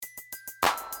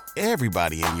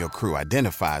Everybody in your crew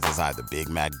identifies as either Big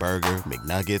Mac Burger,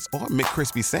 McNuggets, or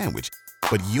McCrispy Sandwich.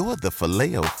 But you're the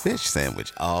Filet-O-Fish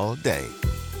Sandwich all day.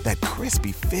 That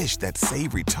crispy fish, that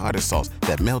savory tartar sauce,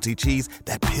 that melty cheese,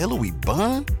 that pillowy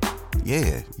bun.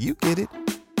 Yeah, you get it.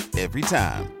 Every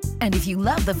time. And if you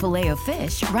love the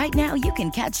Filet-O-Fish, right now you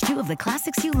can catch 2 of the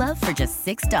classics you love for just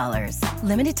 $6.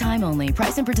 Limited time only.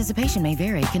 Price and participation may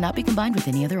vary. Cannot be combined with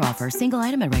any other offer. Single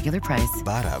item at regular price.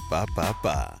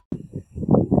 Ba-da-ba-ba-ba.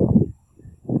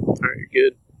 All right,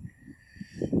 good.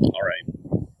 All right.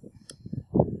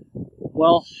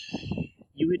 Well,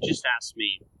 you had just asked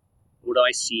me, what do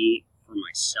I see for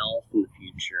myself in the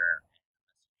future?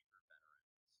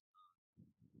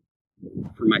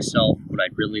 For myself, what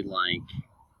I'd really like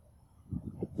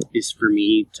is for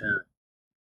me to,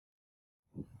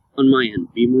 on my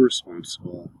end, be more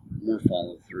responsible, more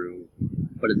follow through,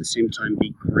 but at the same time be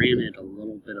granted a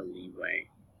little bit of leeway.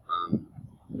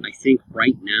 I think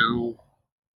right now,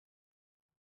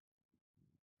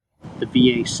 the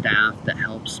VA staff that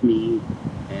helps me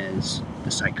as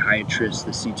the psychiatrist,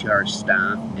 the CTR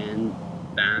staff, and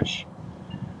BASH,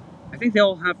 I think they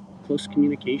all have close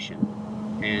communication.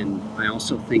 And I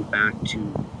also think back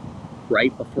to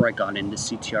right before I got into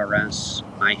CTRS,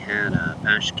 I had a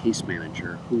BASH case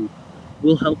manager who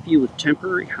will help you with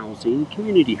temporary housing,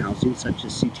 community housing, such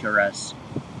as CTRS,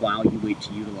 while you wait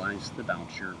to utilize the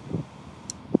voucher.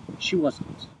 She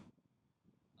wasn't.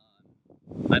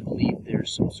 I believe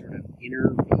there's some sort of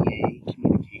inner VA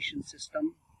communication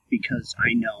system, because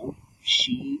I know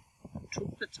she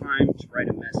took the time to write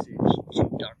a message to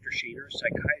Dr. Shaner, a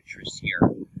psychiatrist here,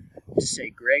 to say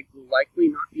Greg will likely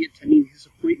not be attending his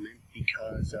appointment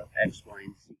because of X, Y,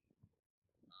 and Z.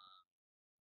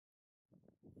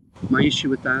 My issue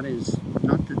with that is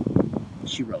not that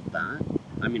she wrote that.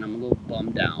 I mean, I'm a little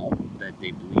bummed out that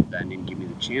they believed that and didn't give me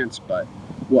the chance, but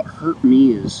what hurt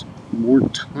me is more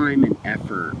time and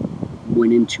effort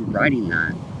went into writing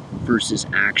that versus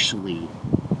actually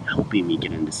helping me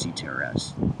get into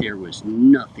CTRS. There was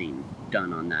nothing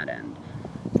done on that end.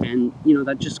 And, you know,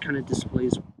 that just kind of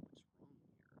displays what's wrong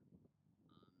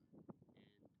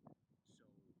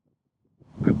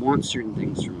here. I want certain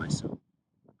things for myself.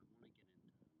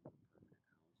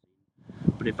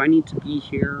 But if I need to be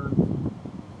here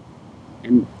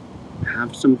and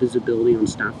have some visibility on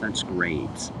staff, that's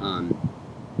great.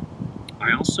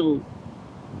 I also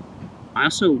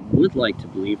would like to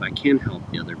believe I can help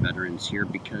the other veterans here,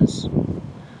 because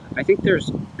I think there's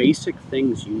basic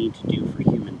things you need to do for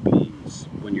human beings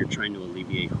when you're trying to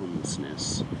alleviate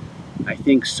homelessness. I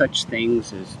think such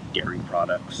things as dairy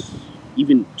products,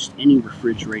 even just any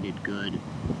refrigerated good,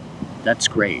 that's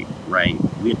great, right?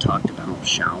 We had talked about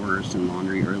showers and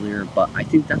laundry earlier, but I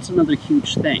think that's another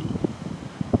huge thing.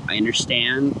 I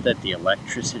understand that the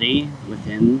electricity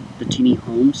within the teeny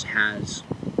homes has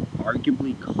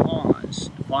arguably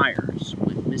caused fires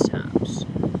with mishaps.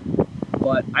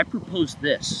 But I propose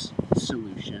this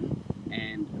solution,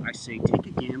 and I say take a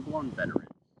gamble on veterans.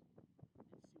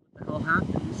 What the hell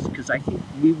happens? Because I think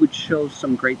we would show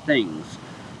some great things.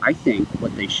 I think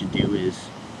what they should do is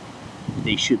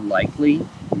they should likely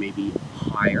maybe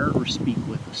hire or speak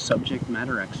with a subject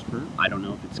matter expert. I don't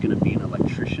know if it's going to be an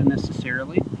electrician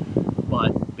necessarily,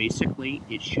 but basically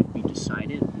it should be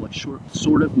decided what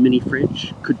sort of mini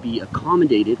fridge could be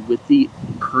accommodated with the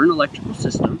current electrical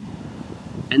system,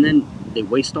 and then they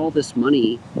waste all this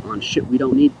money on shit we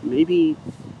don't need. Maybe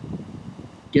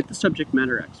get the subject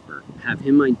matter expert, have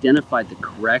him identify the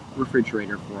correct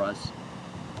refrigerator for us,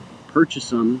 purchase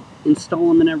them, install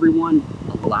them in everyone,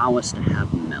 allow us to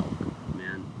have milk,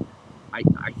 man.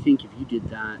 I think if you did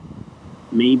that,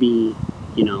 maybe,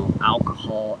 you know,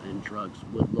 alcohol and drugs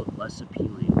would look less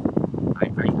appealing. I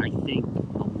think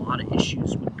a lot of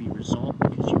issues would be resolved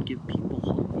because you'd give people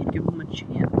hope, you'd give them a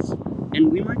chance,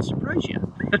 and we might surprise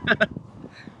you.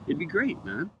 It'd be great,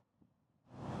 man.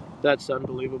 That's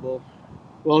unbelievable.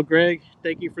 Well, Greg,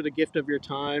 thank you for the gift of your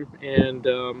time, and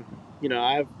you know,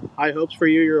 I have high hopes for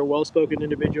you. You're a well-spoken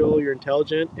individual, you're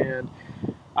intelligent, and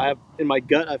in my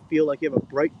gut, I feel like you have a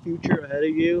bright future ahead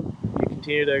of you. You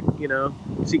continue to, you know,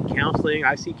 seek counseling.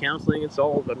 I see counseling. It's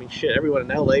all, I mean, shit, everyone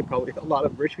in LA, probably a lot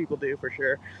of rich people do, for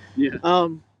sure. Yeah.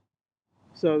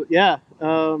 So, yeah,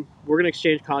 we're going to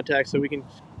exchange contacts so we can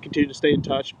continue to stay in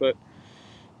touch. But,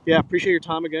 yeah, appreciate your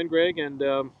time again, Greg,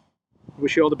 and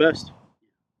wish you all the best.